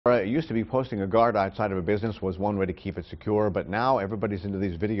it used to be posting a guard outside of a business was one way to keep it secure, but now everybody's into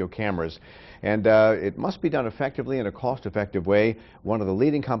these video cameras. And it must be done effectively in a cost-effective way. One of the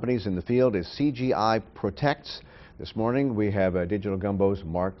leading companies in the field is CGI Protects. This morning we have Digital Gumbo's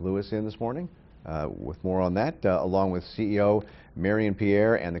Mark Lewis in this morning with more on that, along with CEO Marian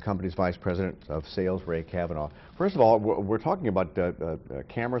Pierre and the company's Vice President of Sales, Ray Cavanagh. First of all, we're talking about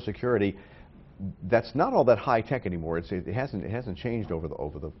camera security. That's not all that high tech anymore. It hasn't changed over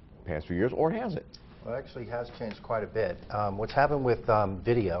the past few years, or has it? Well, it actually has changed quite a bit. What's happened with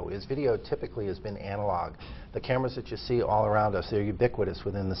video is video typically has been analog. The cameras that you see all around us, they're ubiquitous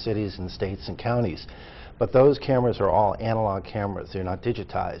within the cities and states and counties. But those cameras are all analog cameras. They're not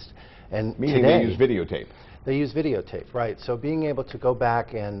digitized. And meaning today, they use videotape. They use videotape, right. So being able to go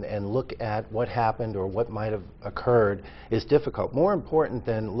back and look at what happened or what might have occurred is difficult. More important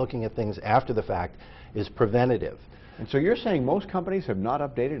than looking at things after the fact is preventative. And so you're saying most companies have not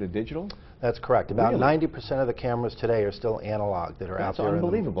updated to digital? That's correct. About Really? 90% of the cameras today are still analog that are out there. That's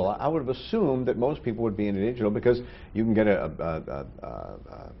unbelievable. I would have assumed that most people would be into digital because you can get a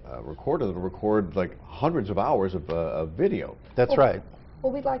recorder that will record like hundreds of hours of video. That's right.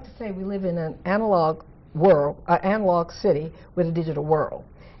 Well, we'd like to say we live in an analog world, an analog city with a digital world.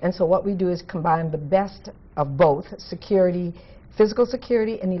 And so what we do is combine the best of both security, physical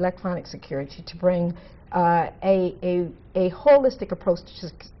security and electronic security to bring a holistic approach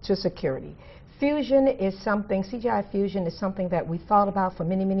to security. Fusion is something, CGI Fusion is something that we thought about for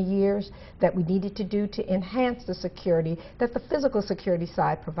many, many years that we needed to do to enhance the security that the physical security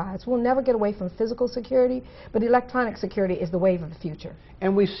side provides. We'll never get away from physical security, but electronic security is the wave of the future.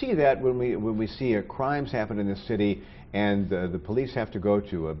 And we see that when we see crimes happen in the city and the police have to go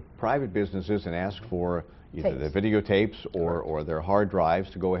to private businesses and ask for either their videotapes or their hard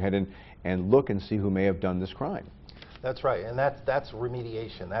drives to go ahead and look and see who may have done this crime. That's right, and that's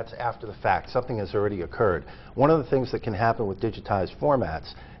remediation. That's after the fact. Something has already occurred. One of the things that can happen with digitized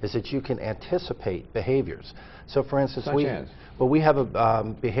formats is that you can anticipate behaviors. So for instance, we have a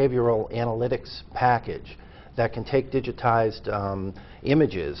behavioral analytics package that can take digitized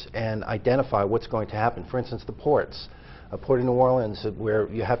images and identify what's going to happen. For instance, the ports. A port in New Orleans where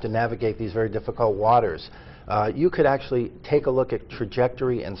you have to navigate these very difficult waters. You could actually take a look at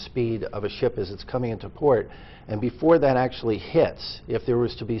trajectory and speed of a ship as it's coming into port, and before that actually hits, if there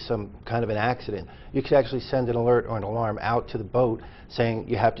was to be some kind of an accident, you could actually send an alert or an alarm out to the boat saying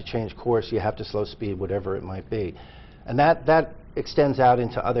you have to change course, you have to slow speed, whatever it might be. And that extends out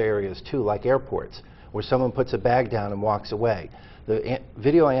into other areas too, like airports, where someone puts a bag down and walks away. The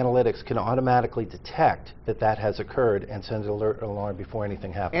video analytics can automatically detect that has occurred and send an alert or alarm before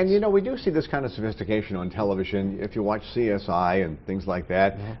anything happens. And you know, we do see this kind of sophistication on television. If you watch CSI and things like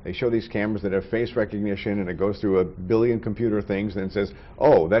that, they show these cameras that have face recognition and it goes through a billion computer things and it says,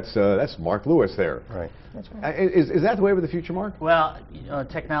 oh, that's Mark Lewis there. Right. That's right. Is that the way of the future, Mark? Well, you know,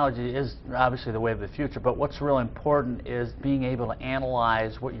 technology is obviously the way of the future, but what's real important is being able to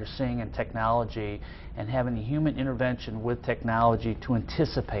analyze what you're seeing in technology and having the human intervention with technology to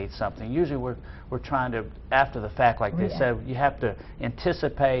anticipate something. Usually we're trying to, after the fact, like they said, you have to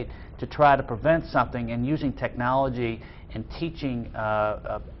anticipate to try to prevent something, and using technology and teaching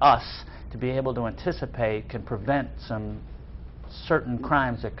us to be able to anticipate can prevent some certain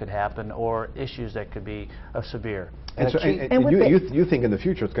crimes that could happen or issues that could be severe. And you think in the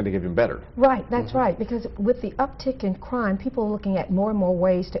future it's going to get even better. Right, that's right, because with the uptick in crime, people are looking at more and more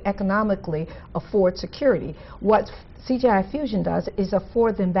ways to economically afford security. What CGI Fusion does is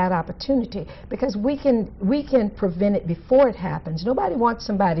afford them that opportunity, because we can prevent it before it happens. Nobody wants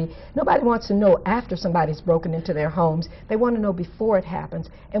to know after somebody's broken into their homes. They want to know before it happens.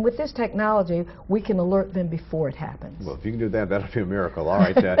 And with this technology, we can alert them before it happens. Well, if you can do that, that'll be a miracle. All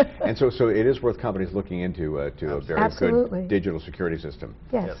right. And so it is worth companies looking into a very good digital security system.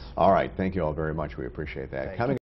 Yes. All right. Thank you all very much. We appreciate that.